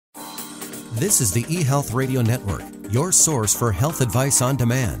This is the eHealth Radio Network, your source for health advice on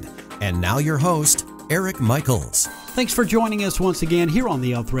demand. And now your host, Eric Michaels. Thanks for joining us once again here on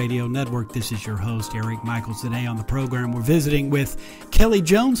the Health Radio Network. This is your host, Eric Michaels. Today on the program, we're visiting with Kelly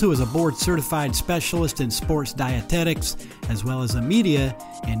Jones, who is a board-certified specialist in sports dietetics, as well as a media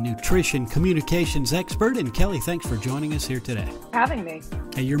and nutrition communications expert. And Kelly, thanks for joining us here today. Having me.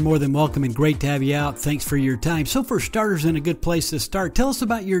 Hey, you're more than welcome and great to have you out. Thanks for your time. So for starters, and a good place to start, tell us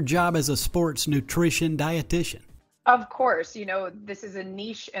about your job as a sports nutrition dietitian. Of course, this is a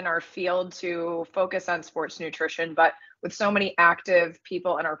niche in our field to focus on sports nutrition, but with so many active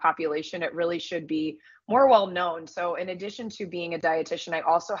people in our population, it really should be more well known. So in addition to being a dietitian, I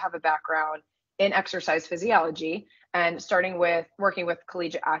also have a background in exercise physiology and starting with working with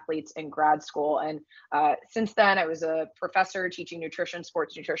collegiate athletes in grad school. And since then, I was a professor teaching nutrition,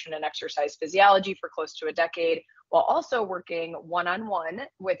 sports nutrition, and exercise physiology for close to a decade, while also working one-on-one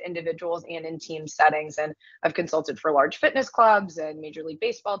with individuals and in team settings. And I've consulted for large fitness clubs and Major League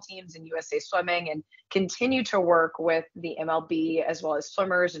Baseball teams and USA Swimming, and continue to work with the MLB as well as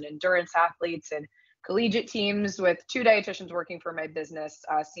swimmers and endurance athletes and collegiate teams, with two dietitians working for my business,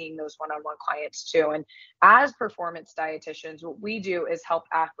 seeing those one-on-one clients too. And as performance dietitians, what we do is help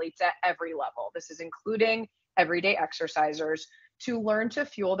athletes at every level. This is including everyday exercisers to learn to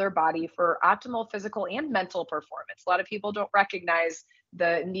fuel their body for optimal physical and mental performance. A lot of people don't recognize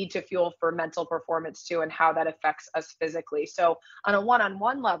the need to fuel for mental performance too, and how that affects us physically. So on a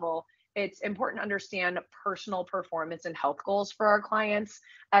one-on-one level, it's important to understand personal performance and health goals for our clients,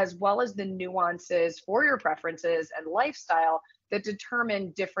 as well as the nuances for your preferences and lifestyle that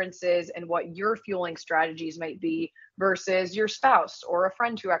determine differences in what your fueling strategies might be versus your spouse or a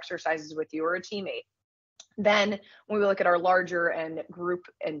friend who exercises with you or a teammate. Then when we look at our larger and group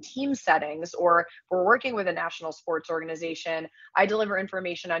and team settings, or if we're working with a national sports organization, I deliver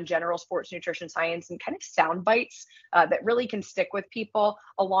information on general sports nutrition science and kind of sound bites that really can stick with people,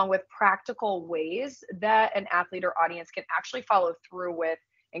 along with practical ways that an athlete or audience can actually follow through with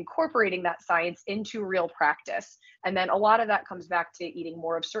incorporating that science into real practice. And then a lot of that comes back to eating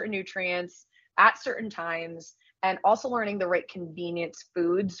more of certain nutrients at certain times, and also learning the right convenience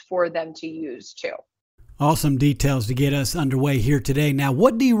foods for them to use too. Awesome details to get us underway here today. Now,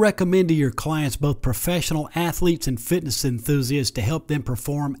 what do you recommend to your clients, both professional athletes and fitness enthusiasts, to help them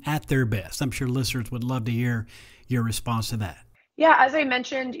perform at their best? I'm sure listeners would love to hear your response to that. Yeah, as I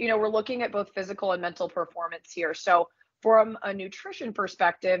mentioned, we're looking at both physical and mental performance here. So from a nutrition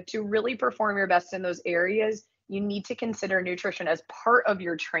perspective, to really perform your best in those areas, you need to consider nutrition as part of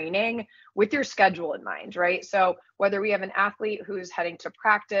your training with your schedule in mind, right? So whether we have an athlete who's heading to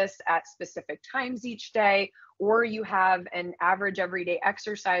practice at specific times each day, or you have an average everyday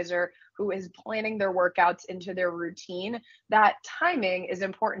exerciser who is planning their workouts into their routine, that timing is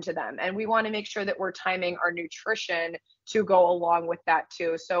important to them. And we want to make sure that we're timing our nutrition to go along with that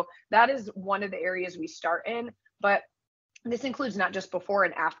too. So that is one of the areas we start in, but this includes not just before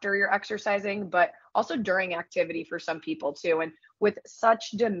and after you're exercising, but also during activity for some people too. And with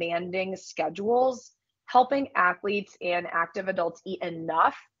such demanding schedules, helping athletes and active adults eat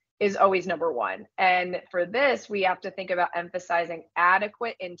enough is always number one. And for this, we have to think about emphasizing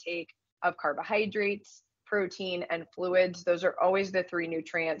adequate intake of carbohydrates, protein, and fluids. Those are always the three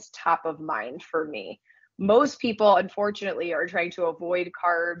nutrients top of mind for me. Most people, unfortunately, are trying to avoid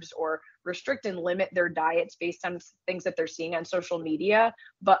carbs or restrict and limit their diets based on things that they're seeing on social media,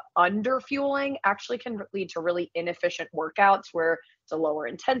 but underfueling actually can lead to really inefficient workouts where it's a lower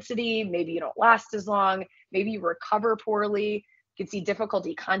intensity, maybe you don't last as long, maybe you recover poorly, you can see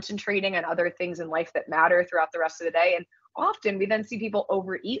difficulty concentrating on other things in life that matter throughout the rest of the day. And often we then see people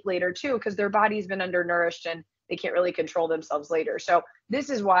overeat later too, because their body's been undernourished and they can't really control themselves later. So this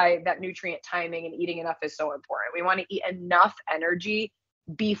is why that nutrient timing and eating enough is so important. We want to eat enough energy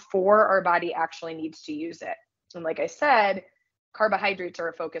before our body actually needs to use it. And like I said, carbohydrates are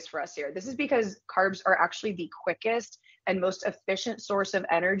a focus for us here. This is because carbs are actually the quickest and most efficient source of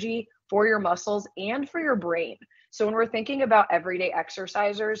energy for your muscles and for your brain. So when we're thinking about everyday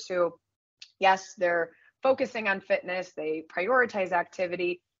exercisers who, yes, they're focusing on fitness, they prioritize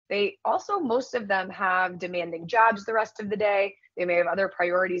activity, they also, most of them have demanding jobs the rest of the day. They may have other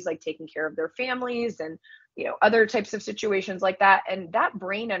priorities like taking care of their families and other types of situations like that. And that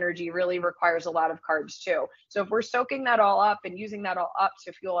brain energy really requires a lot of carbs too. So if we're soaking that all up and using that all up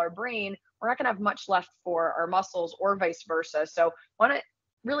to fuel our brain, we're not going to have much left for our muscles or vice versa. So want to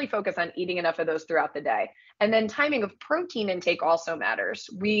really focus on eating enough of those throughout the day. And then timing of protein intake also matters.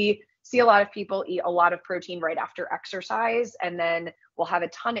 We see a lot of people eat a lot of protein right after exercise, and then will have a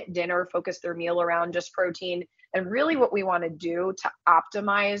ton at dinner, focus their meal around just protein. And really what we want to do to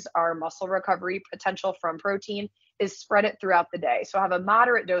optimize our muscle recovery potential from protein is spread it throughout the day. So have a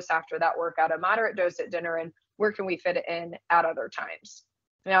moderate dose after that workout, a moderate dose at dinner, and where can we fit it in at other times?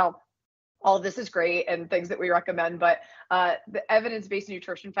 Now, all of this is great and things that we recommend, but the evidence-based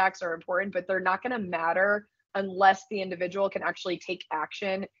nutrition facts are important, but they're not going to matter unless the individual can actually take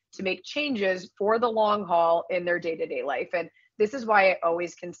action to make changes for the long haul in their day-to-day life. And this is why I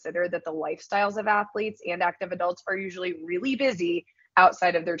always consider that the lifestyles of athletes and active adults are usually really busy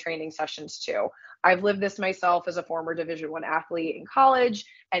outside of their training sessions too. I've lived this myself as a former Division I athlete in college,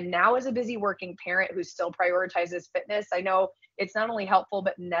 and now as a busy working parent who still prioritizes fitness. I know it's not only helpful,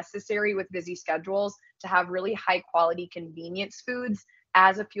 but necessary with busy schedules to have really high quality convenience foods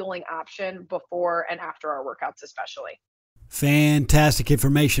as a fueling option before and after our workouts, especially. Fantastic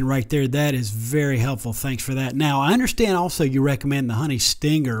information right there. That is very helpful. Thanks for that. Now, I understand also you recommend the Honey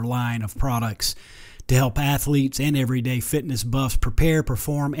Stinger line of products to help athletes and everyday fitness buffs prepare,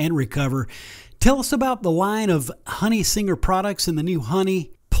 perform, and recover. Tell us about the line of Honey Stinger products and the new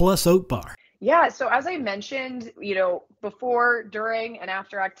Honey Plus Oat Bar. Yeah, so as I mentioned, before, during, and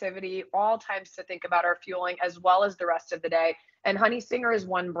after activity, all times to think about our fueling as well as the rest of the day. And Honey Stinger is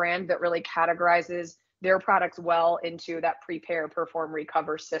one brand that really categorizes their products well into that prepare, perform,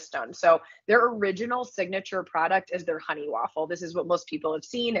 recover system. So their original signature product is their honey waffle. This is what most people have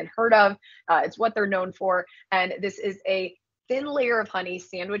seen and heard of. It's what they're known for. And this is a thin layer of honey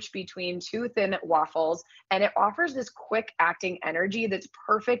sandwiched between two thin waffles, and it offers this quick acting energy that's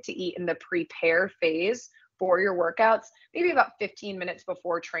perfect to eat in the prepare phase for your workouts, maybe about 15 minutes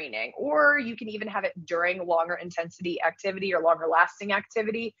before training, or you can even have it during longer intensity activity or longer lasting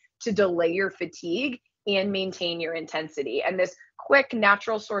activity to delay your fatigue and maintain your intensity. And this quick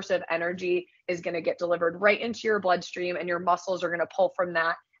natural source of energy is going to get delivered right into your bloodstream, and your muscles are going to pull from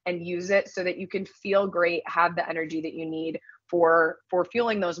that and use it so that you can feel great, have the energy that you need for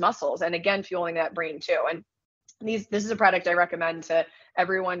fueling those muscles, and again fueling that brain too. And this is a product I recommend to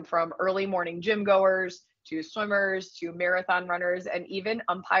everyone from early morning gym goers to swimmers to marathon runners and even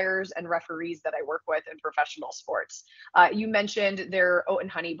umpires and referees that I work with in professional sports. You mentioned their oat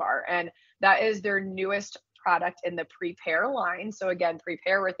and honey bar, and that is their newest product in the prepare line. So again,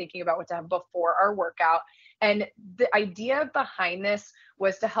 prepare, we're thinking about what to have before our workout. And the idea behind this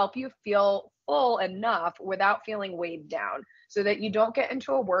was to help you feel full enough without feeling weighed down, so that you don't get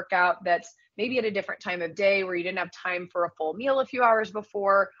into a workout that's maybe at a different time of day where you didn't have time for a full meal a few hours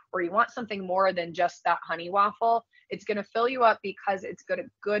before, or you want something more than just that honey waffle. It's going to fill you up because it's got a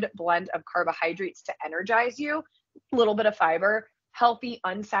good blend of carbohydrates to energize you, a little bit of fiber, healthy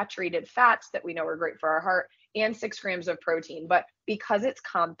unsaturated fats that we know are great for our heart, and 6 grams of protein. But because it's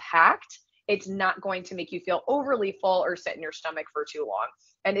compact, it's not going to make you feel overly full or sit in your stomach for too long.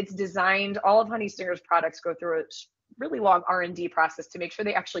 And it's designed, all of Honey Stinger's products go through a really long R&D process to make sure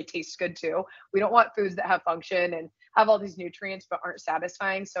they actually taste good too. We don't want foods that have function and have all these nutrients but aren't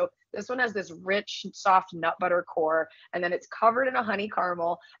satisfying. So this one has this rich, soft nut butter core, and then it's covered in a honey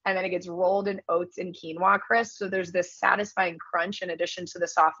caramel, and then it gets rolled in oats and quinoa crisp. So there's this satisfying crunch in addition to the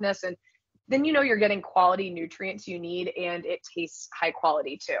softness. And then you're getting quality nutrients you need, and it tastes high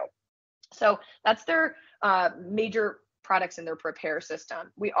quality too. So that's their major products in their prepare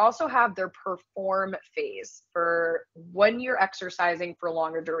system. We also have their perform phase for when you're exercising for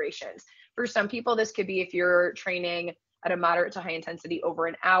longer durations. For some people, this could be if you're training at a moderate to high intensity over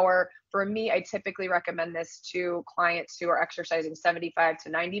an hour. For me, I typically recommend this to clients who are exercising 75 to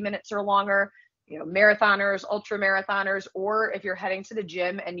 90 minutes or longer, marathoners, ultra marathoners, or if you're heading to the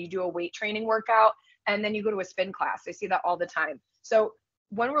gym and you do a weight training workout and then you go to a spin class. I see that all the time. So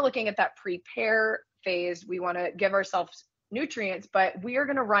when we're looking at that prepare phase, we want to give ourselves nutrients, but we are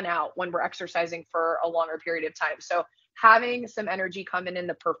going to run out when we're exercising for a longer period of time. So having some energy come in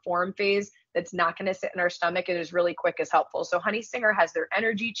the perform phase that's not going to sit in our stomach and is really quick is helpful. So Honey Stinger has their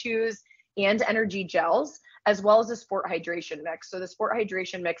energy chews and energy gels, as well as a sport hydration mix. So the sport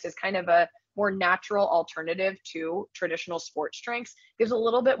hydration mix is kind of a more natural alternative to traditional sports drinks. Gives a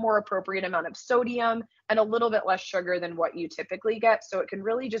little bit more appropriate amount of sodium and a little bit less sugar than what you typically get. So it can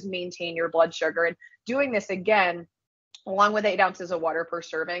really just maintain your blood sugar. And doing this again, along with 8 ounces of water per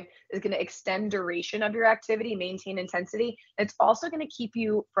serving, is going to extend duration of your activity, maintain intensity. It's also going to keep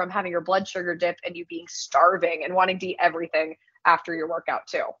you from having your blood sugar dip and you being starving and wanting to eat everything after your workout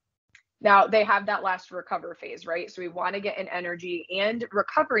too. Now, they have that last recover phase, right? So we want to get in energy and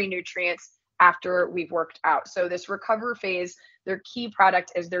recovery nutrients after we've worked out. So this recover phase, their key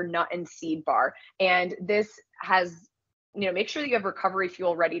product is their nut and seed bar. And this has, make sure that you have recovery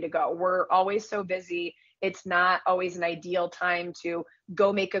fuel ready to go. We're always so busy it's not always an ideal time to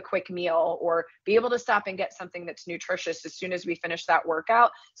go make a quick meal or be able to stop and get something that's nutritious as soon as we finish that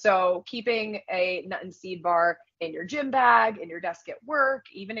workout. So keeping a nut and seed bar in your gym bag, in your desk at work,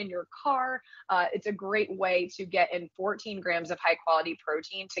 even in your car, it's a great way to get in 14 grams of high quality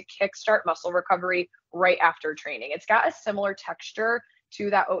protein to kickstart muscle recovery right after training. It's got a similar texture to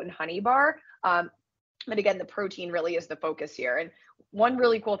that oat and honey bar. But again, the protein really is the focus here. And one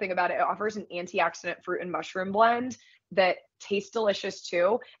really cool thing about it, it offers an antioxidant fruit and mushroom blend that tastes delicious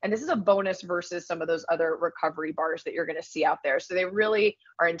too. And this is a bonus versus some of those other recovery bars that you're going to see out there. So they really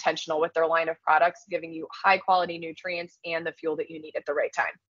are intentional with their line of products, giving you high quality nutrients and the fuel that you need at the right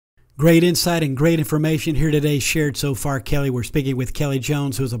time. Great insight and great information here today shared so far, Kelly. We're speaking with Kelly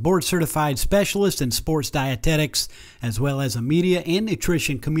Jones, who is a board-certified specialist in sports dietetics, as well as a media and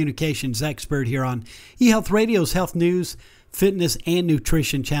nutrition communications expert here on eHealth Radio's Health News, Fitness, and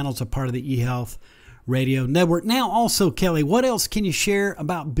Nutrition channels, a part of the eHealth Radio Network. Now, also, Kelly, what else can you share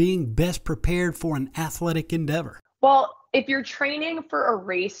about being best prepared for an athletic endeavor? Well, if you're training for a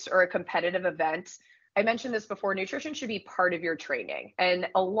race or a competitive event, I mentioned this before, nutrition should be part of your training. And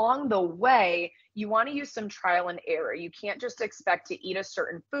along the way, you want to use some trial and error. You can't just expect to eat a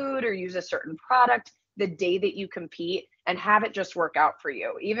certain food or use a certain product the day that you compete and have it just work out for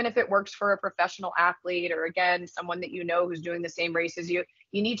you. Even if it works for a professional athlete or, again, someone that you know who's doing the same race as you,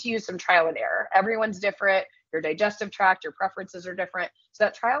 you need to use some trial and error. Everyone's different. Your digestive tract, your preferences are different. So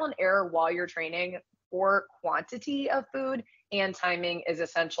that trial and error while you're training for quantity of food and timing is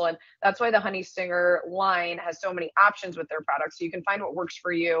essential. And that's why the Honey Stinger line has so many options with their products. So you can find what works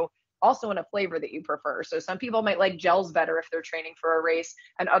for you also in a flavor that you prefer. So some people might like gels better if they're training for a race,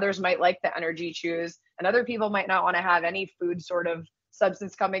 and others might like the energy chews, and other people might not want to have any food sort of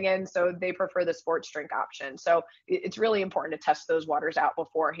substance coming in, so they prefer the sports drink option. So it's really important to test those waters out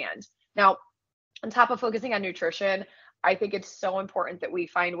beforehand. Now, on top of focusing on nutrition, I think it's so important that we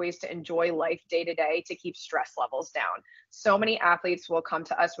find ways to enjoy life day to day to keep stress levels down. So many athletes will come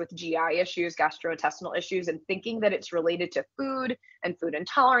to us with GI issues, gastrointestinal issues, and thinking that it's related to food and food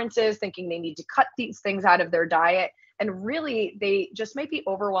intolerances, thinking they need to cut these things out of their diet. And really, they just might be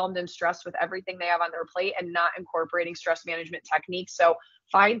overwhelmed and stressed with everything they have on their plate and not incorporating stress management techniques. So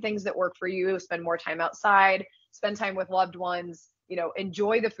find things that work for you, spend more time outside, spend time with loved ones,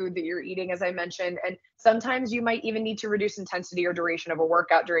 enjoy the food that you're eating, as I mentioned. And sometimes you might even need to reduce intensity or duration of a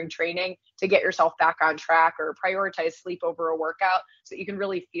workout during training to get yourself back on track, or prioritize sleep over a workout so that you can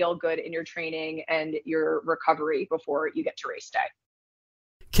really feel good in your training and your recovery before you get to race day.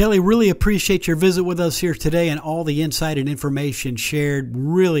 Kelly, really appreciate your visit with us here today and all the insight and information shared.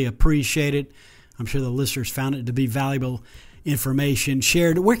 Really appreciate it. I'm sure the listeners found it to be valuable information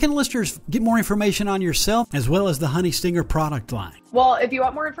shared. Where can listeners get more information on yourself as well as the Honey Stinger product line? Well, if you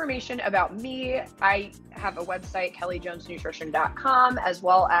want more information about me, I have a website, kellyjonesnutrition.com, as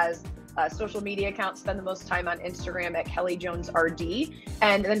well as social media accounts. Spend the most time on Instagram at kellyjonesrd.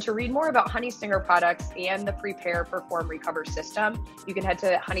 And then to read more about Honey Stinger products and the Prepare, Perform, Recover system, you can head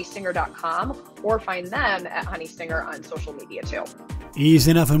to honeystinger.com or find them at Honey Stinger on social media too.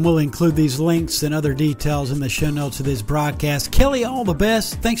 Easy enough, and we'll include these links and other details in the show notes of this broadcast. Kelly, all the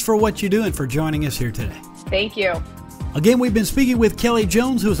best. Thanks for what you do and for joining us here today. Thank you. Again, we've been speaking with Kelly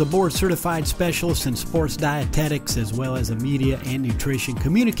Jones, who is a board-certified specialist in sports dietetics, as well as a media and nutrition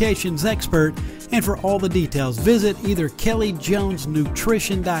communications expert. And for all the details, visit either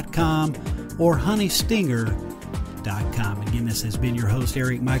kellyjonesnutrition.com or honeystinger.com. Again, this has been your host,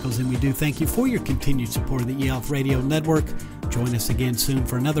 Eric Michaels, and we do thank you for your continued support of the eHealth Radio Network. Join us again soon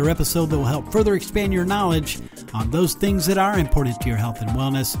for another episode that will help further expand your knowledge on those things that are important to your health and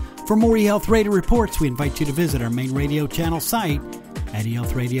wellness. For more eHealth Radio reports, we invite you to visit our main radio channel site at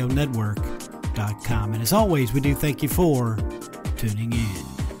eHealthRadioNetwork.com. And as always, we do thank you for tuning in.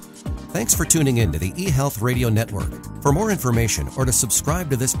 Thanks for tuning in to the eHealth Radio Network. For more information or to subscribe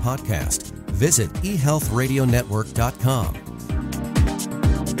to this podcast, visit eHealthRadioNetwork.com.